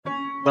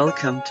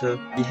Welcome to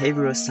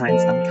Behavioral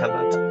Science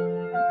Uncovered,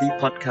 the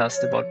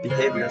podcast about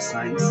behavioral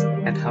science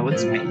and how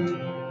it's made.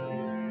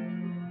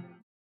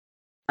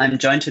 I'm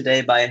joined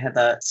today by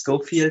Heather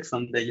Schofield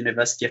from the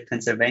University of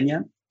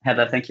Pennsylvania.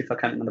 Heather, thank you for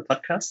coming on the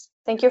podcast.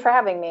 Thank you for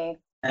having me.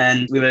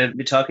 And we will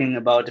be talking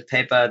about a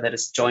paper that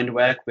is joint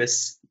work with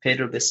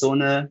Pedro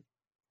Bessone,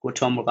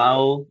 Gautam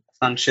Rao,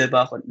 Frank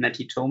Schilbach, and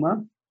Matti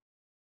Thoma.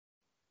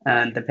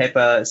 And the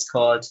paper is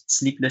called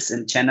Sleepless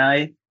in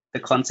Chennai, the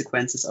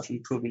consequences of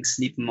improving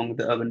sleep among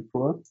the urban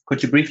poor.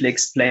 Could you briefly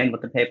explain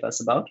what the paper is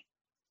about?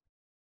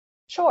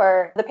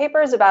 Sure. The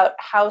paper is about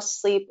how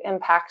sleep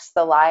impacts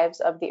the lives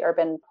of the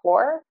urban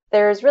poor.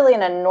 There's really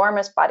an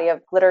enormous body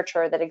of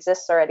literature that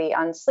exists already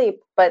on sleep,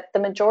 but the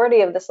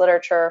majority of this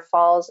literature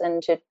falls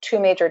into two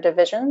major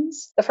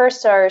divisions. The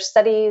first are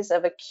studies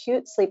of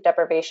acute sleep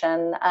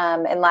deprivation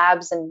in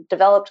labs in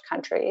developed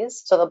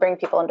countries. So they'll bring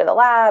people into the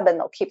lab and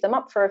they'll keep them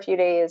up for a few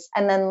days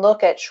and then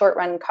look at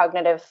short-run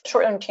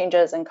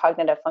changes in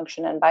cognitive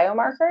function and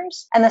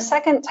biomarkers. And the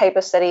second type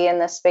of study in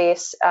this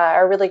space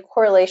are really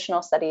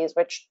correlational studies,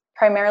 which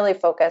primarily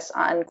focus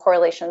on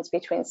correlations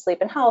between sleep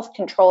and health,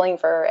 controlling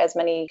for as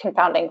many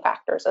confounding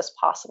factors as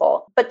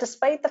possible. But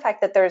despite the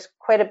fact that there's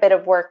quite a bit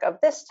of work of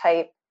this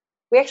type,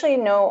 we actually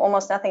know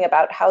almost nothing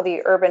about how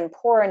the urban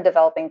poor in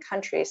developing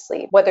countries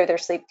sleep, whether their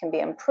sleep can be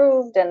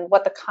improved, and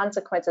what the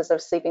consequences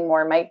of sleeping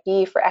more might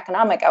be for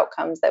economic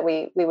outcomes that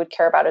we would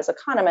care about as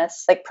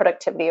economists, like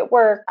productivity at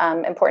work,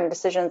 important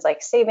decisions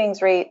like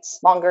savings rates,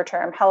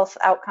 longer-term health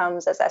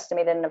outcomes as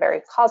estimated in a very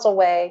causal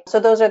way.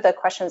 So those are the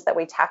questions that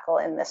we tackle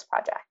in this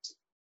project.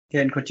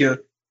 Okay, and could you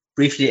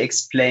briefly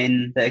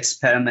explain the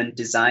experiment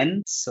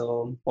design?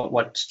 So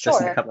what Sure.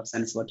 Just in a couple of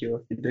sentences, what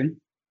you've been doing?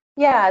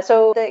 Yeah,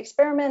 so the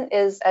experiment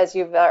is, as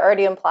you've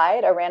already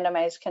implied, a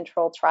randomized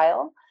controlled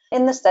trial.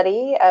 In the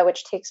study,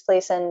 which takes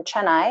place in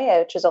Chennai,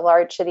 which is a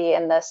large city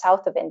in the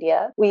south of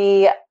India,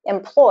 we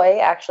employ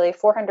actually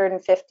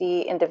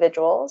 450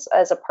 individuals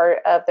as a part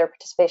of their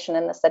participation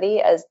in the study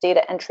as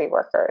data entry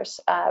workers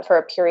for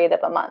a period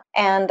of a month.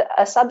 And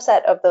a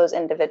subset of those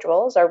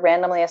individuals are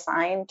randomly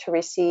assigned to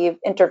receive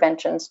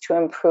interventions to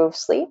improve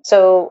sleep.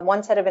 So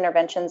one set of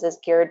interventions is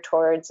geared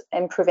towards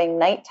improving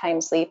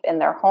nighttime sleep in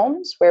their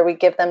homes, where we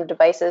give them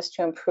devices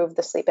to improve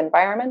the sleep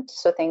environment.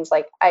 So things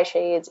like eye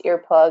shades,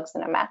 earplugs,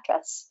 and a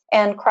mattress.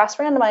 And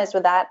cross-randomized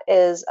with that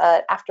is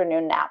an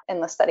afternoon nap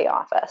in the study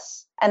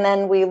office. And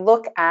then we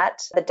look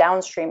at the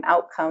downstream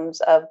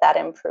outcomes of that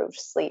improved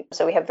sleep.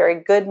 So we have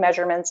very good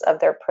measurements of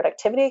their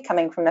productivity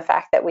coming from the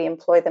fact that we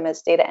employ them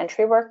as data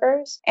entry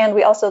workers. And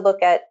we also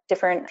look at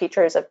different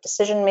features of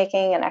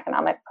decision-making and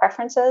economic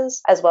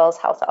preferences, as well as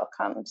health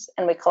outcomes.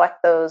 And we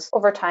collect those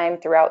over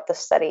time throughout the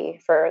study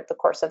for the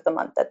course of the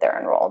month that they're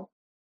enrolled.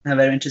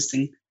 Very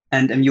interesting.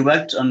 And you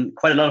worked on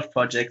quite a lot of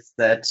projects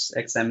that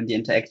examine the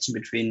interaction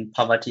between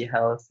poverty,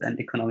 health, and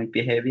economic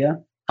behavior.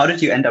 How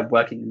did you end up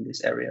working in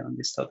this area on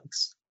these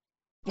topics?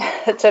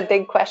 It's a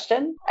big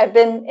question. I've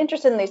been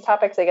interested in these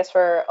topics, I guess,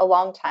 for a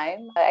long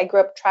time. I grew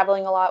up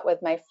traveling a lot with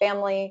my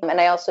family,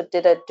 and I also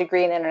did a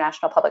degree in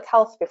international public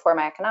health before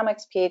my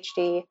economics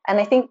PhD. And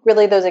I think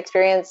really those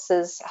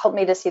experiences helped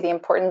me to see the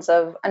importance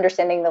of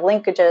understanding the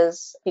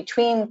linkages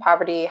between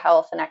poverty,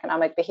 health, and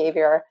economic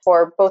behavior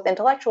for both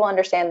intellectual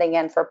understanding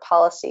and for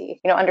policy.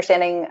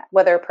 Understanding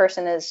whether a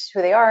person is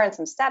who they are in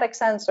some static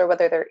sense or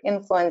whether they're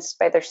influenced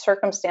by their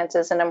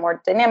circumstances in a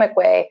more dynamic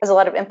way has a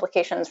lot of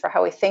implications for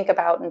how we think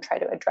about and try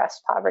to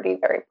address poverty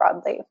very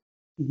broadly.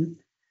 Mm-hmm.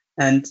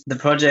 And for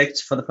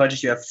the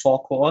project, you have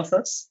 4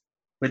 co-authors,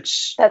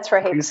 which that's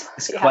right. is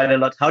quite a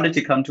lot. How did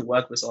you come to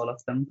work with all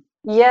of them?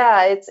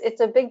 Yeah, it's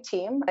a big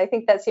team. I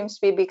think that seems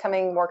to be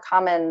becoming more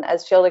common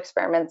as field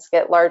experiments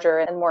get larger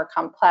and more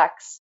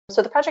complex.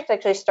 So the project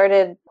actually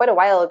started quite a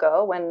while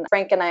ago when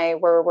Frank and I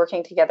were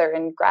working together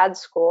in grad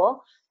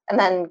school, and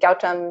then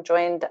Gautam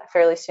joined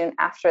fairly soon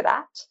after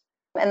that.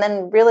 And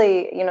then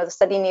really, the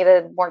study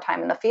needed more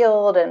time in the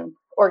field and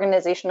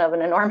organization of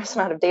an enormous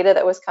amount of data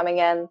that was coming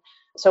in.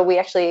 So we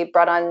actually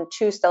brought on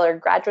 2 stellar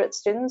graduate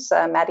students,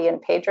 Matti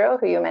and Pedro,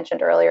 who you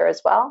mentioned earlier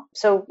as well.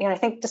 So, I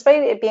think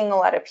despite it being a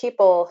lot of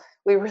people,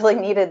 we really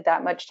needed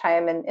that much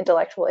time and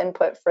intellectual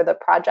input for the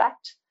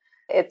project.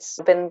 It's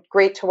been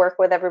great to work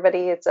with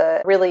everybody. It's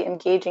a really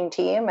engaging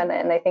team, and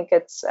I think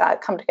it's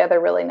come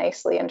together really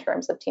nicely in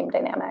terms of team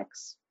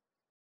dynamics.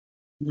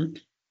 Mm-hmm.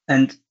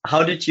 And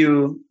how did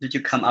you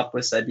come up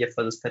with the idea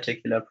for this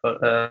particular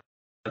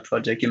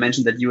project? You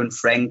mentioned that you and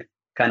Frank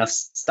kind of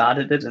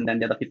started it and then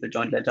the other people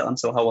joined later on.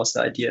 So how was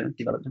the idea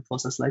development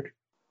process like?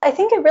 I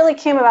think it really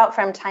came about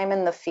from time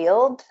in the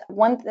field.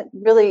 One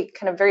really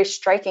kind of very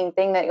striking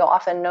thing that you'll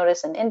often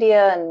notice in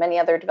India and many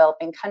other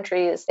developing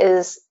countries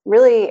is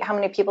really how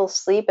many people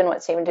sleep in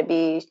what seem to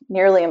be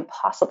nearly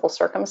impossible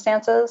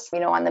circumstances,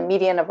 on the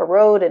median of a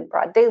road in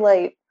broad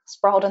daylight,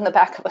 sprawled in the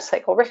back of a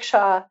cycle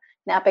rickshaw,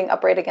 napping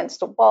upright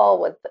against a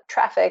wall with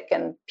traffic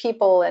and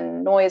people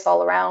and noise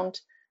all around.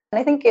 And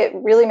I think it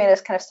really made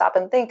us kind of stop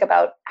and think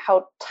about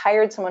how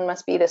tired someone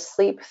must be to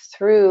sleep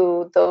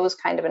through those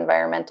kind of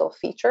environmental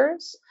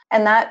features.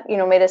 And that,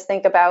 made us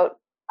think about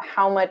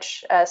how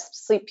much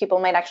sleep people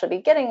might actually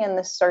be getting in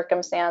this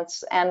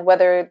circumstance and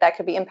whether that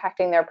could be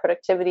impacting their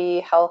productivity,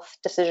 health,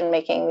 decision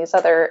making, these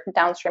other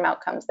downstream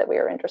outcomes that we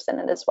were interested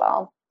in as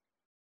well.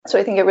 So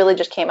I think it really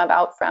just came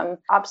about from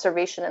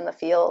observation in the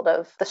field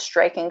of the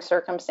striking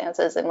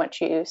circumstances in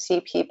which you see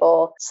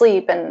people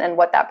sleep and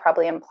what that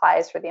probably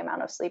implies for the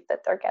amount of sleep that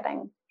they're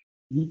getting.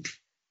 Mm-hmm.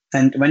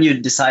 And when you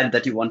decided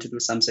that you want to do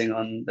something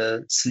on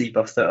the sleep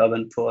of the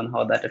urban poor and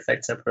how that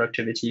affects their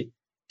productivity,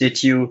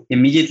 did you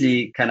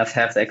immediately kind of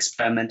have the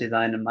experiment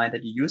design in mind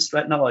that you used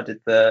right now, or did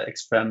the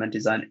experiment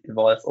design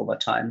evolve over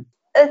time?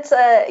 It's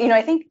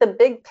I think the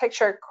big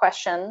picture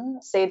question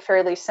stayed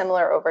fairly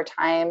similar over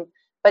time,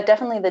 but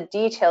definitely the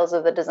details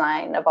of the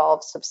design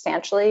evolved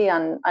substantially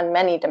on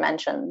many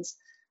dimensions.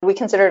 We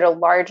considered a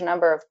large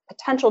number of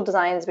potential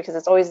designs because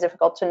it's always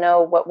difficult to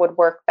know what would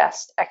work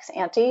best ex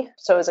ante.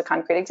 So as a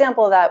concrete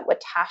example of that,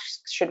 what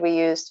tasks should we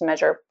use to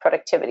measure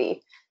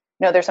productivity?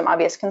 There's some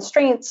obvious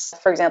constraints.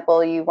 For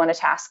example, you want a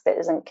task that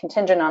isn't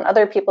contingent on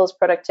other people's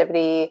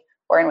productivity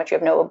or in which you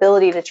have no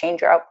ability to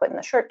change your output in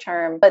the short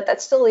term, but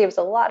that still leaves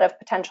a lot of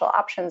potential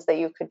options that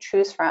you could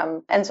choose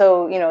from. And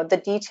so, the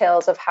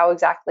details of how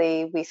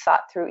exactly we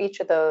thought through each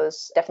of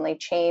those definitely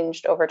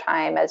changed over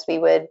time as we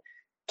would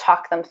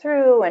talk them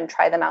through and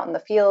try them out in the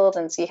field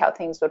and see how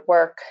things would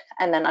work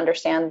and then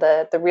understand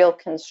the real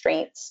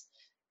constraints.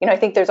 I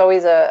think there's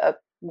always a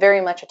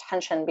very much a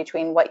tension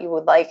between what you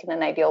would like in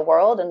an ideal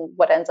world and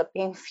what ends up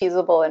being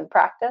feasible in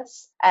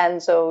practice.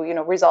 And so,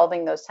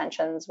 resolving those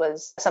tensions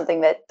was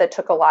something that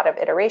took a lot of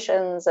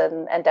iterations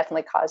and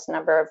definitely caused a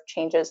number of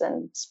changes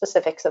and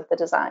specifics of the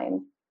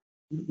design.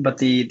 But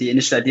the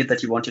initial idea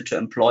that you wanted to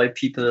employ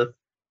people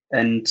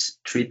and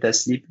treat their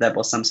sleep, that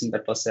was something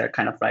that was there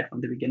kind of right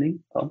from the beginning?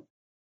 Oh.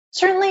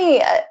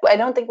 Certainly, I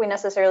don't think we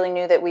necessarily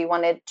knew that we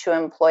wanted to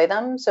employ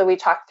them. So we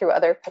talked through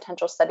other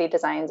potential study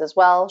designs as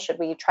well. Should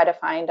we try to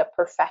find a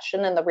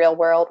profession in the real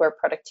world where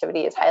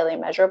productivity is highly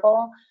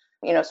measurable?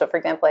 So for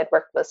example, I'd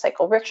worked with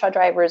cycle rickshaw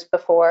drivers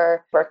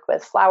before, worked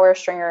with flower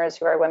stringers,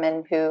 who are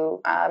women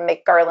who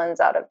make garlands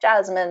out of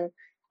jasmine.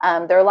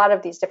 There are a lot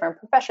of these different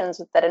professions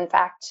that in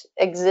fact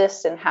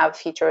exist and have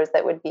features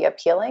that would be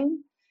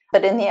appealing.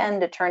 But in the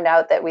end, it turned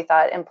out that we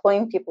thought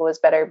employing people was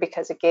better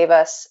because it gave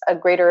us a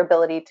greater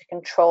ability to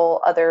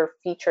control other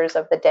features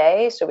of the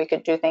day. So we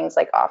could do things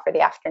like offer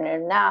the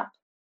afternoon nap.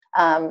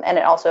 And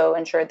it also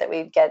ensured that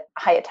we'd get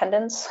high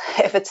attendance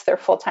if it's their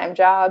full-time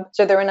job.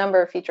 So there were a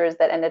number of features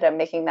that ended up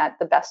making that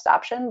the best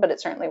option, but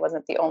it certainly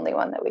wasn't the only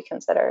one that we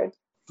considered.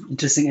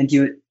 Interesting. And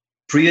you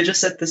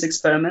pre-registered this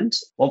experiment.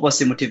 What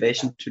was your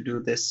motivation to do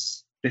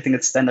this? Do you think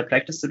it's standard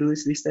practice to do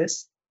this these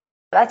days?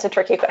 That's a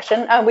tricky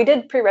question. We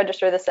did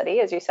pre-register the study,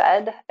 as you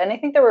said, and I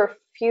think there were a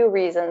few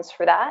reasons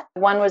for that.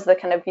 One was the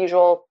kind of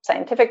usual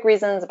scientific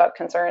reasons about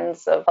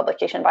concerns of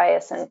publication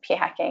bias and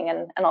p-hacking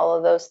and all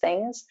of those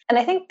things. And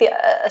I think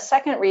a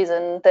second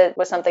reason that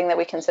was something that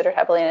we considered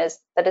heavily is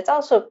that it's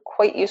also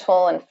quite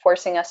useful in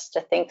forcing us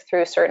to think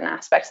through certain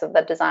aspects of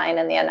the design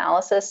and the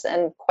analysis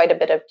in quite a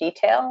bit of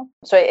detail.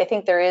 So I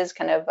think there is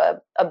kind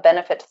of a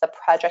benefit to the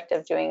project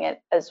of doing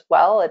it as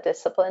well, a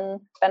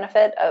discipline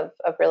benefit of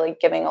really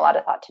giving a lot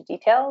of thought to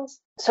details.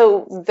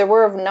 So there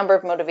were a number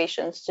of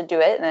motivations to do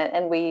it,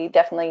 and we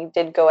definitely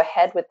did go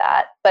ahead with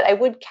that. But I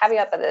would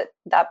caveat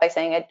that by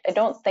saying I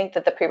don't think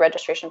that the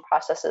pre-registration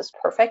process is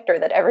perfect or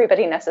that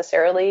everybody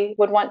necessarily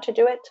would want to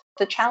do it.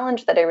 The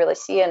challenge that I really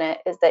see in it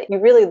is that you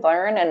really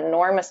learn an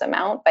enormous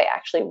amount by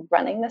actually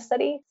running the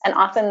study. And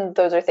often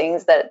those are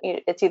things that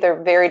it's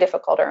either very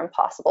difficult or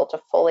impossible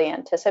to fully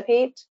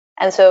anticipate.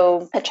 And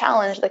so a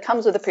challenge that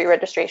comes with the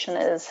pre-registration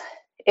is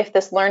if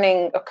this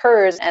learning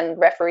occurs and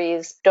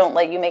referees don't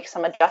let you make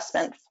some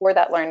adjustment for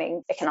that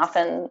learning, it can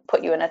often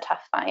put you in a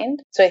tough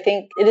bind. So I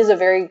think it is a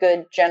very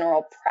good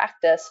general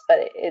practice,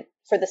 but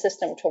for the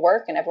system to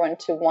work and everyone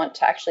to want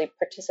to actually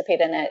participate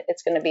in it,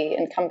 it's going to be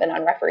incumbent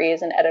on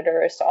referees and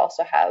editors to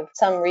also have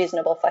some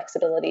reasonable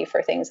flexibility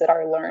for things that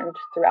are learned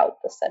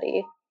throughout the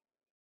study.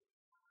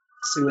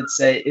 So you would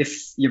say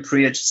if you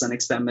pre-register an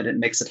experiment, it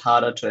makes it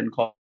harder to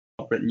incorporate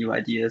new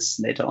ideas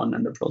later on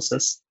in the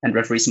process, and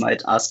referees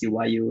might ask you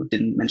why you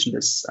didn't mention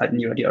this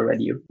new idea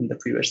already in the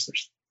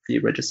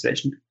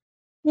pre-registration.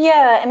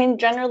 Yeah, I mean,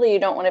 generally you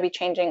don't want to be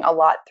changing a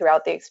lot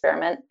throughout the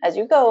experiment as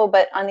you go,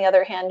 but on the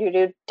other hand, you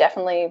do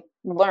definitely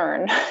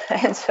learn.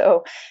 And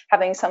so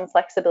having some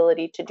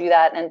flexibility to do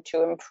that and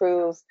to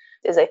improve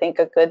is, I think,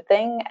 a good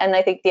thing. And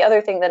I think the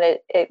other thing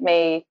that it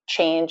may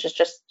change is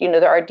just,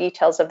 there are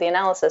details of the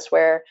analysis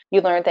where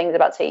you learn things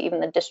about, say, even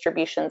the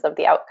distributions of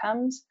the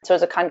outcomes. So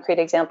as a concrete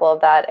example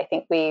of that, I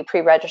think we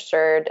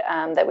pre-registered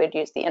that we'd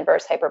use the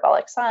inverse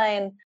hyperbolic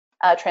sine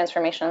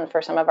transformation for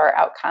some of our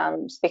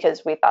outcomes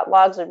because we thought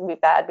logs would be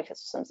bad because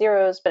of some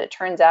zeros, but it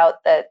turns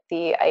out that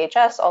the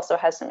IHS also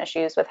has some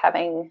issues with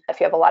having, if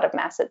you have a lot of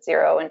mass at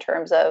zero in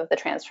terms of the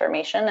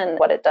transformation and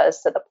what it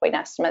does to the point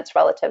estimates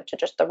relative to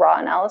just the raw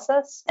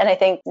analysis. And I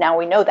think now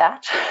we know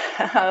that.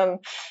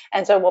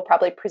 And so we'll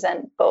probably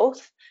present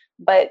both.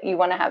 but you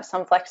want to have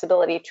some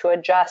flexibility to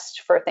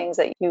adjust for things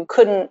that you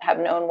couldn't have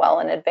known well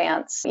in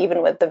advance.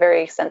 Even with the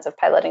very extensive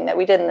piloting that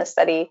we did in this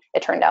study,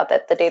 it turned out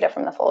that the data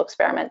from the full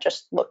experiment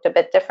just looked a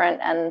bit different.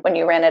 And when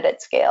you ran it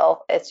at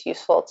scale, it's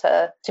useful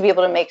to be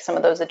able to make some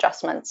of those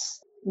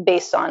adjustments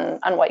based on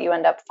what you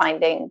end up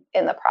finding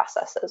in the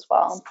process as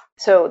well.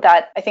 So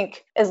that, I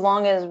think, as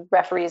long as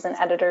referees and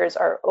editors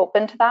are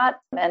open to that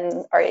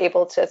and are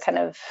able to kind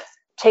of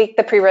take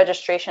the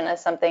pre-registration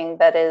as something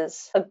that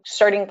is a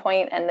starting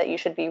point and that you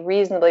should be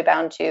reasonably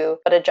bound to,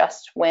 but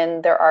adjust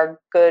when there are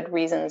good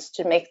reasons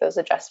to make those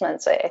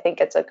adjustments, I think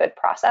it's a good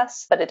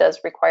process, but it does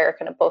require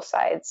kind of both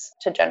sides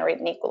to generate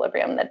an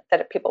equilibrium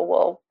that people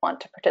will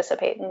want to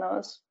participate in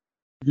those.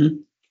 Mm-hmm.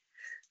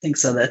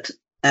 Thanks for that.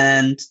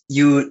 And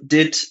you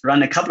did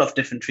run a couple of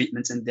different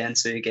treatments in the end.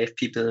 So you gave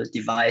people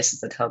devices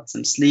that helped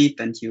them sleep,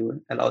 and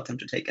you allowed them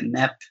to take a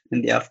nap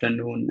in the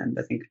afternoon. And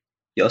I think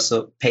you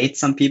also paid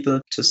some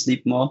people to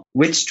sleep more.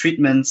 Which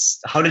treatments,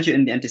 how did you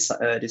in the end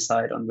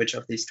decide on which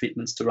of these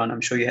treatments to run?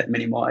 I'm sure you had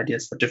many more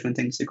ideas for different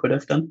things you could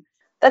have done.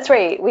 That's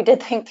right. We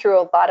did think through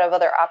a lot of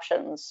other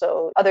options.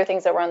 So other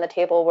things that were on the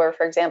table were,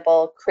 for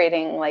example,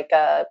 creating like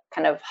a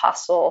kind of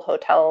hostel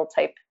hotel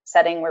type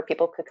setting where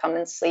people could come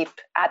and sleep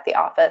at the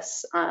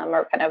office,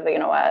 or kind of,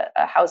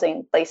 a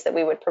housing place that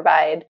we would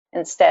provide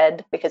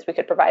instead, because we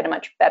could provide a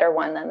much better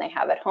one than they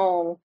have at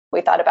home. We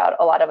thought about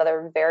a lot of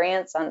other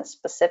variants on the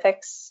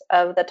specifics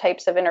of the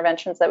types of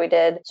interventions that we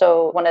did.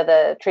 So one of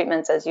the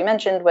treatments, as you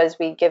mentioned, was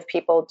we give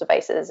people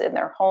devices in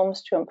their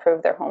homes to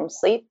improve their home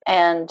sleep.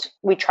 And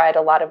we tried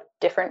a lot of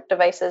different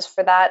devices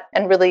for that.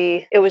 And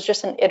really, it was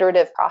just an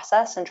iterative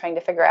process and trying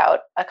to figure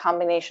out a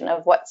combination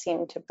of what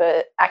seemed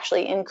to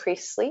actually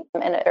increase sleep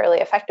in a fairly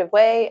effective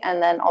way,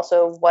 and then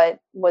also what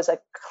was a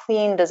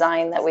clean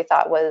design that we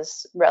thought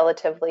was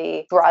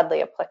relatively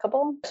broadly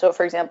applicable. So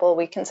for example,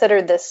 we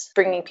considered this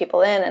bringing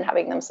people in and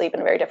having them sleep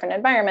in a very different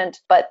environment,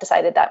 but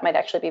decided that might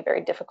actually be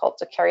very difficult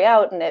to carry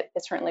out, and it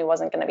certainly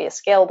wasn't going to be a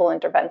scalable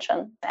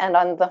intervention. And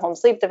on the home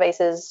sleep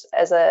devices,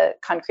 as a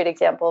concrete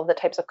example of the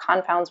types of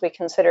confounds we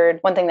considered,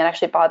 one thing that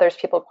actually bothers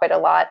people quite a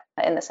lot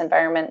in this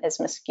environment is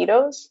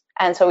mosquitoes.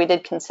 And so we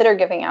did consider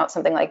giving out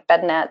something like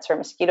bed nets or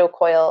mosquito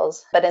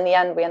coils, but in the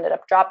end, we ended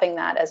up dropping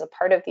that as a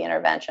part of the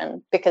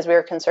intervention because we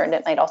were concerned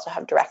it might also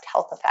have direct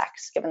health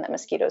effects, given that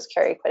mosquitoes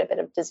carry quite a bit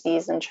of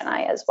disease in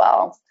Chennai as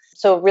well.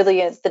 So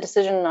really, the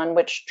decision on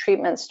which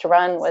treatments to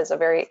run was a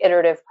very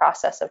iterative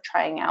process of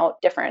trying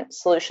out different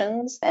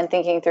solutions and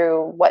thinking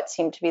through what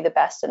seemed to be the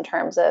best in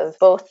terms of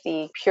both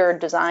the pure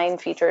design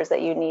features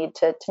that you need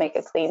to make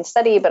a clean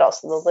study, but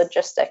also the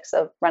logistics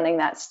of running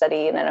that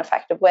study in an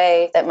effective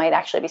way that might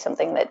actually be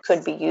something that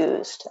could be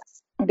used.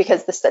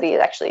 Because the study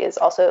actually is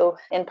also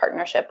in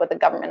partnership with the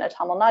government of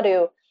Tamil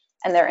Nadu,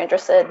 and they're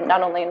interested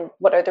not only in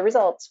what are the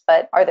results,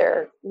 but are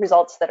there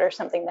results that are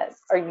something that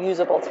are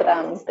usable to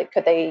them? Like,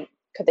 could they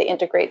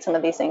integrate some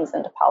of these things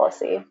into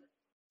policy?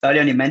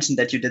 Earlier, you mentioned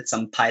that you did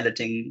some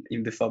piloting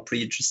even before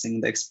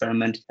pre-registering the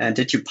experiment.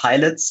 Did you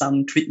pilot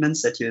some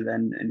treatments that you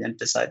then in the end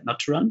decide not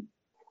to run?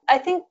 I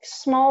think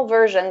small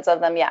versions of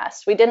them,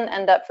 yes. We didn't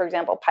end up, for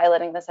example,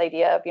 piloting this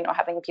idea of,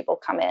 having people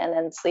come in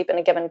and sleep in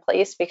a given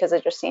place because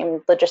it just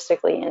seemed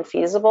logistically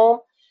infeasible.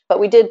 But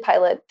we did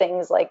pilot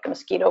things like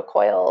mosquito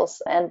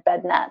coils and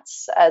bed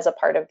nets as a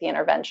part of the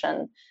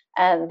intervention.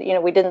 And,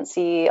 we didn't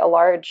see a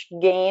large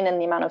gain in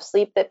the amount of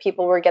sleep that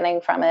people were getting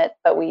from it,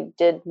 but we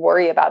did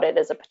worry about it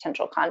as a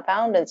potential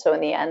confound. And so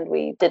in the end,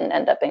 we didn't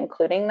end up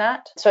including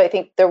that. So I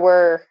think there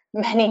were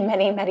many,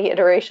 many, many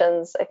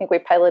iterations. I think we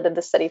piloted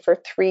the study for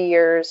 3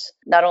 years,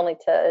 not only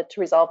to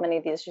resolve many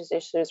of these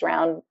issues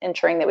around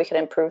ensuring that we could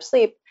improve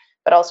sleep,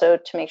 but also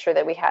to make sure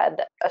that we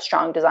had a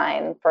strong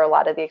design for a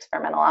lot of the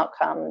experimental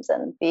outcomes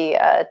and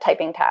the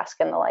typing task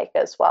and the like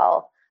as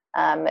well.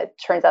 It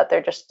turns out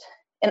they're just,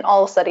 in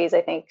all studies,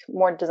 I think,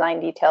 more design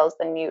details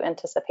than you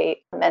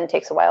anticipate, and it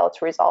takes a while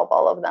to resolve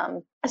all of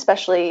them,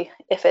 especially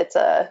if it's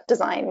a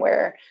design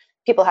where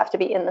people have to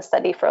be in the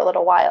study for a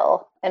little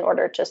while in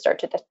order to start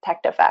to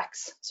detect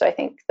effects. So I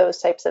think those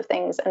types of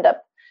things end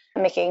up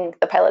making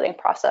the piloting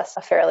process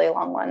a fairly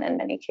long one in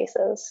many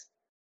cases.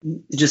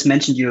 You just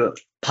mentioned you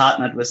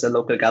partnered with the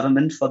local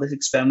government for this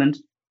experiment.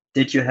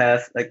 Did you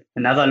have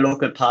another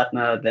local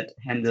partner that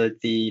handled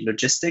the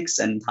logistics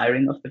and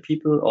hiring of the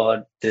people,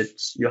 or did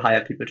you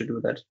hire people to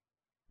do that?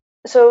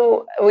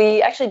 So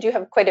we actually do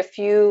have quite a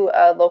few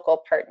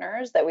local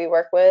partners that we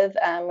work with.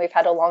 We've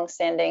had a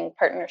long-standing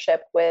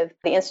partnership with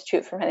the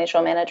Institute for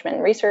Financial Management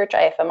and Research,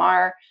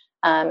 IFMR,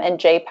 and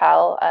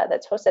JPAL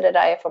that's hosted at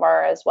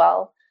IFMR as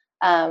well.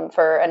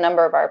 For a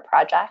number of our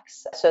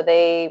projects. So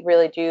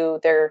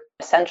they're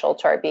essential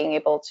to our being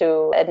able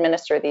to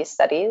administer these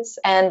studies.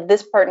 And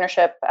this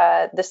partnership,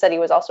 this study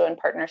was also in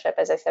partnership,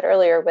 as I said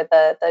earlier, with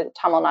the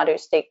Tamil Nadu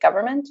state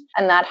government.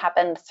 And that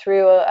happened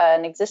through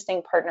an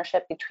existing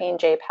partnership between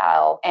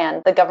JPAL,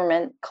 and the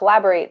government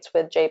collaborates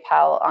with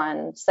JPAL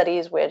on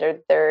studies where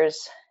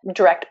there's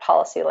direct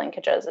policy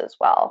linkages as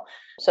well.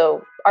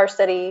 So our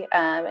study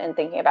and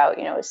thinking about,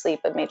 is sleep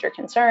a major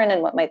concern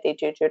and what might they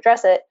do to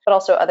address it, but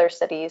also other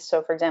studies.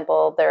 So for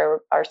example, there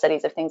are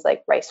studies of things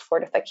like rice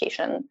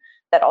fortification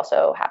that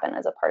also happen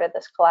as a part of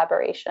this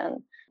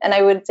collaboration. And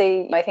I would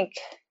say, I think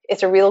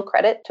it's a real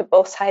credit to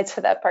both sides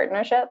of that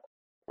partnership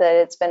that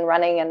it's been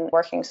running and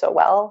working so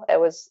well. It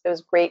was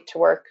great to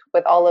work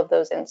with all of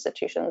those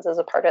institutions as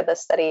a part of this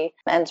study.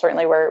 And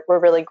certainly we're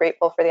really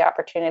grateful for the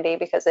opportunity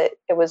because it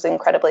was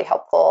incredibly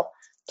helpful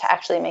to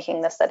actually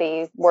making the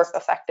study work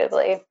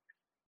effectively.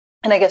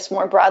 And I guess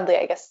more broadly,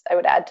 I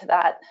would add to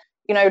that,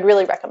 I would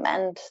really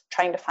recommend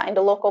trying to find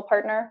a local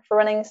partner for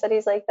running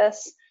studies like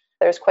this.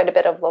 There's quite a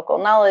bit of local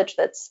knowledge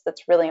that's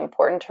really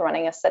important to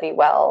running a study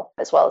well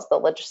as the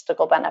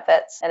logistical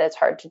benefits. And it's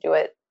hard to do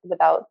it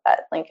without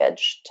that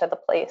linkage to the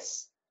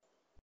place.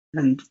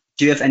 And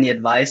do you have any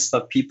advice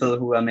for people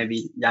who are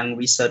maybe young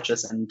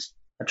researchers and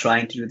are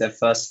trying to do their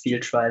first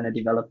field trial in a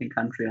developing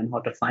country on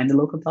how to find a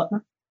local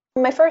partner?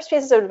 My first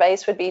piece of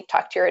advice would be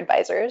talk to your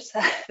advisors.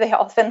 They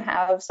often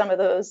have some of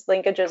those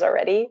linkages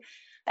already,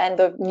 and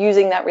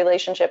using that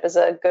relationship is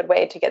a good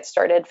way to get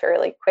started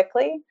fairly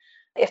quickly.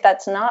 If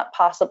that's not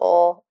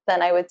possible,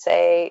 then I would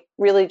say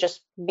really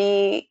just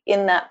be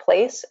in that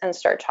place and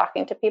start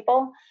talking to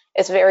people.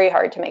 It's very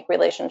hard to make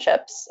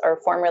relationships or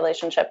form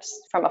relationships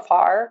from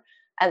afar.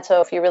 And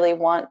so if you really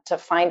want to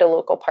find a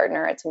local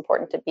partner, it's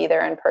important to be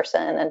there in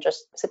person and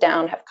just sit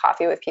down, have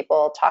coffee with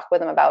people, talk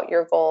with them about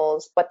your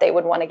goals, what they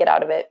would want to get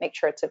out of it, make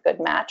sure it's a good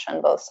match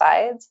on both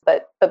sides.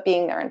 But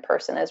being there in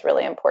person is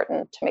really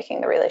important to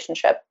making the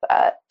relationship,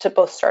 to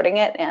both starting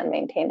it and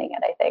maintaining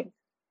it, I think.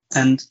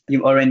 And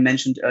you already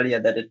mentioned earlier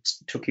that it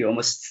took you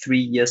almost 3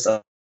 years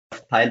of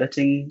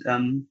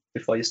piloting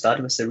before you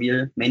started with the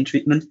real main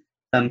treatment.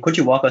 Could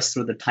you walk us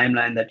through the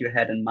timeline that you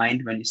had in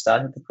mind when you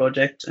started the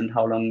project and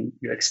how long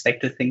you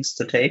expected things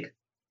to take?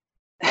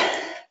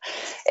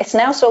 It's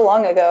now so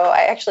long ago,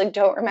 I actually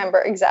don't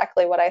remember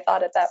exactly what I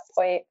thought at that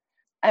point.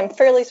 I'm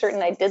fairly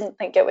certain I didn't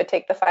think it would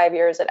take the 5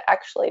 years it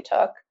actually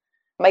took.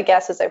 My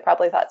guess is I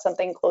probably thought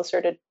something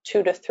closer to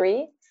 2 to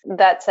 3.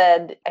 That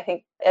said, I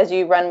think as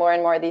you run more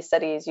and more of these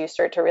studies, you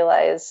start to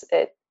realize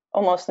it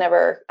almost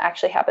never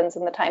actually happens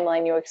in the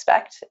timeline you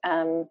expect.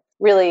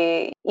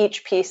 Really,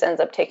 each piece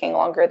ends up taking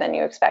longer than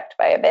you expect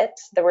by a bit.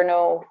 There were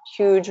no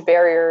huge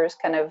barriers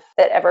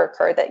that ever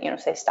occurred that,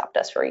 say, stopped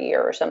us for a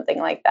year or something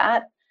like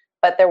that.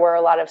 But there were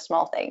a lot of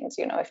small things.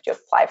 If you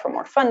apply for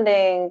more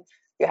funding,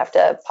 you have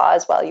to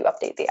pause while you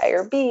update the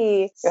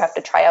IRB. You have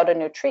to try out a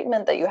new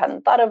treatment that you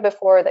hadn't thought of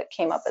before that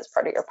came up as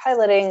part of your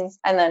piloting.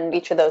 And then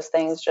each of those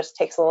things just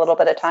takes a little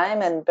bit of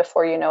time. And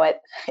before you know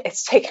it,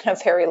 it's taken a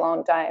very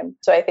long time.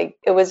 So I think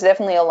it was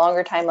definitely a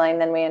longer timeline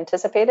than we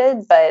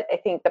anticipated. But I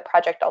think the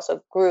project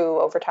also grew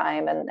over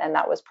time. And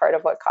that was part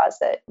of what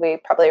caused it. We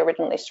probably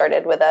originally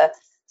started with a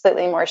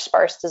slightly more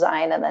sparse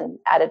design and then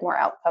added more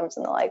outcomes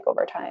and the like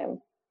over time.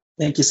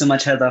 Thank you so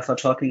much, Heather, for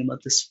talking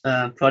about this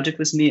project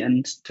with me.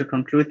 And to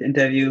conclude the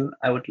interview,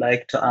 I would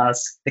like to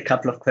ask a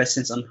couple of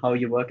questions on how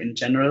you work in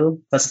general.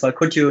 First of all,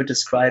 could you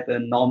describe a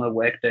normal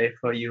workday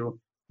for you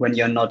when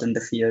you're not in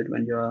the field,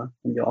 when you're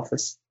in your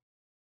office?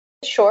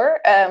 Sure.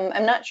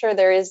 I'm not sure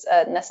there is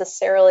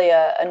necessarily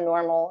a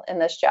normal in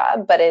this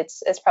job, but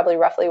it's probably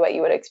roughly what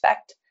you would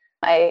expect.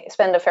 I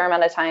spend a fair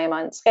amount of time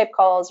on Skype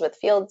calls with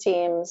field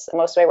teams.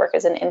 Most of my work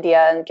is in India,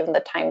 and given the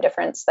time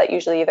difference, that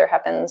usually either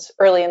happens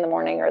early in the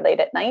morning or late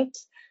at night.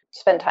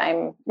 Spend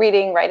time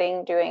reading,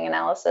 writing, doing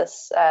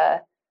analysis,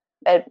 at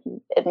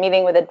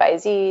meeting with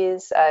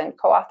advisees and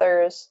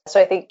co-authors.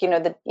 So I think,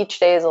 each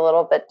day is a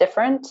little bit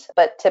different,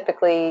 but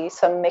typically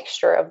some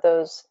mixture of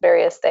those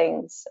various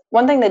things.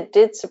 One thing that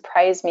did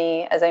surprise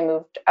me as I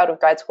moved out of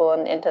grad school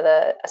and into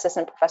the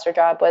assistant professor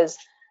job was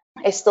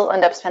I still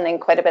end up spending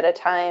quite a bit of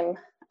time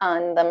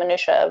on the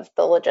minutiae of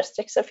the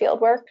logistics of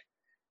fieldwork,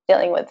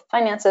 dealing with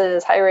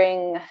finances,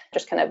 hiring,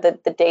 just kind of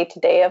the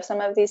day-to-day of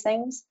some of these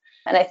things.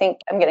 And I think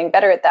I'm getting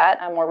better at that.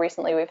 More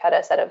recently, we've had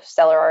a set of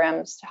stellar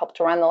RMs to help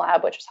to run the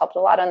lab, which has helped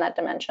a lot on that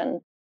dimension.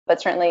 But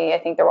certainly, I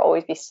think there will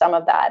always be some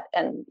of that.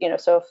 And,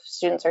 so if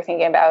students are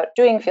thinking about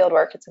doing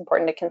fieldwork, it's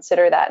important to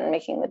consider that in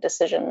making the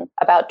decision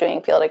about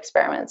doing field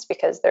experiments,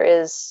 because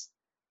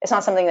it's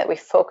not something that we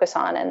focus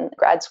on in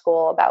grad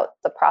school about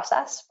the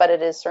process, but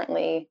it is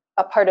certainly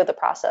a part of the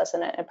process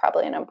and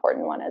probably an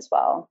important one as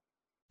well.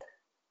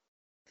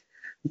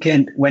 Okay,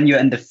 and when you're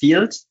in the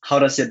field, how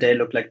does your day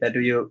look like there?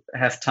 Do you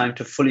have time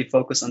to fully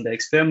focus on the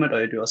experiment,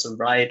 or do you also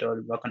write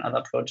or work on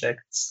other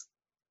projects?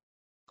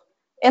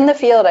 In the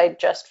field, I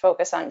just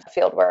focus on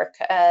field work.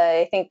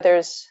 I think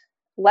there's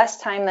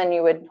less time than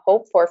you would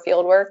hope for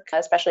field work,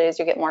 especially as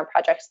you get more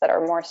projects that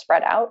are more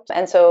spread out.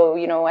 And so,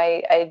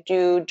 I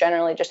do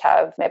generally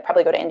I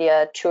probably go to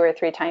India 2 or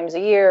 3 times a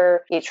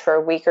year, each for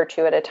a week or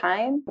 2 at a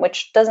time,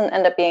 which doesn't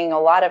end up being a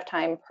lot of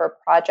time per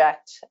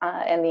project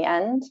in the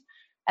end.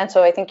 And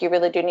so I think you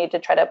really do need to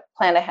try to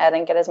plan ahead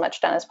and get as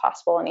much done as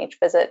possible in each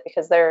visit,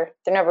 because there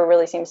never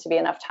really seems to be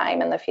enough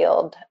time in the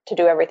field to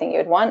do everything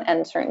you'd want.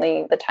 And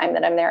certainly the time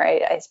that I'm there,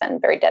 I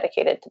spend very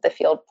dedicated to the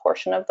field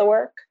portion of the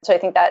work. So I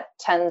think that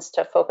tends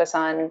to focus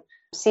on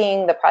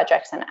seeing the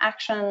projects in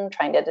action,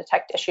 trying to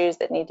detect issues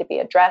that need to be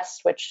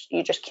addressed, which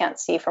you just can't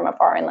see from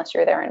afar unless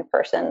you're there in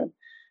person.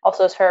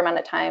 Also, a fair amount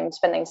of time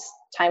spending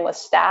time with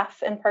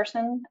staff in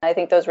person. I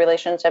think those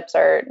relationships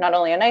are not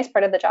only a nice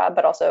part of the job,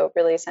 but also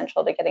really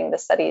essential to getting the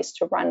studies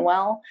to run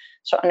well.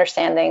 So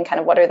understanding kind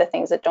of what are the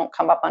things that don't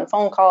come up on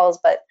phone calls,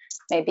 but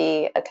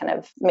maybe kind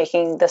of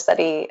making the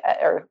study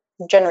or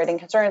generating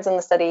concerns in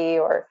the study,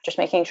 or just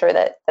making sure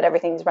that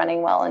everything's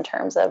running well in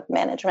terms of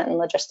management and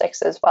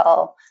logistics as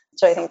well.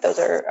 So I think those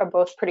are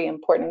both pretty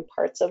important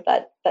parts of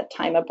that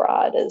time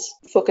abroad, is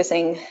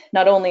focusing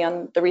not only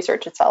on the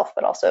research itself,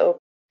 but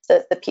also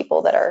the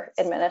people that are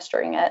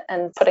administering it,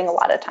 and putting a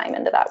lot of time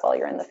into that while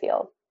you're in the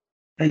field.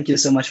 Thank you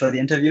so much for the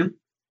interview.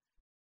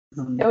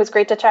 It was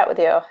great to chat with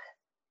you.